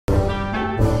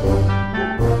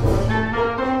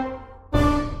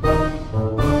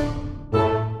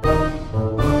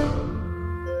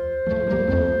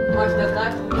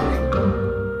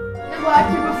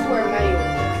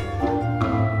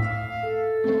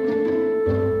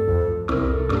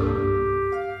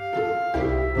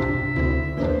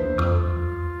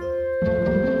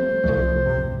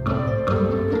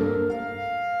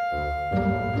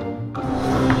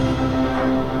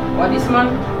man.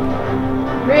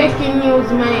 Breaking news,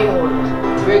 my old.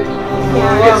 Breaking news.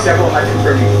 Yeah. Several hundred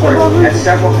firm reports and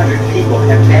several hundred people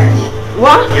have vanished.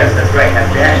 What? Yes, that's right,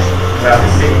 have vanished throughout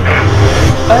the city.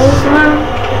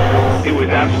 It was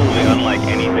absolutely unlike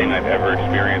anything I've ever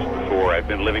experienced before. I've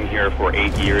been living here for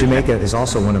 8 years. Jamaica is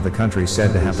also one of the countries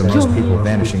said to have the most people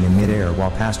vanishing in midair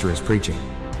while pastor is preaching.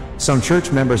 Some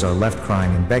church members are left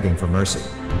crying and begging for mercy.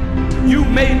 You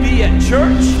may be at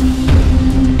church.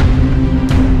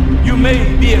 You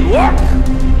may be at work.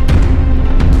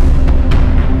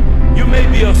 You may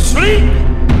be asleep.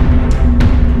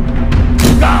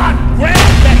 God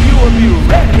grant that you will be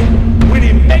ready when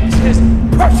He makes His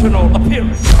personal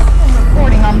appearance.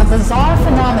 Reporting on the bizarre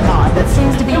phenomenon that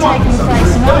seems to be taking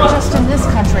place not just in this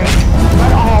country,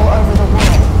 but all over the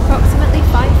world. Approximately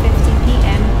 5:50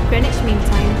 p.m. Greenwich Mean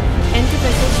Time,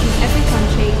 individuals from every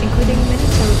country, including many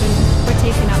children, were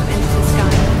taken up into the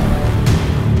sky.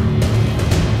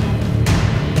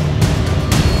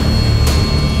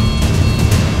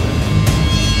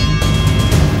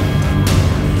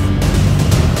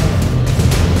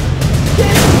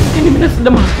 Ini benar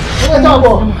sedemah.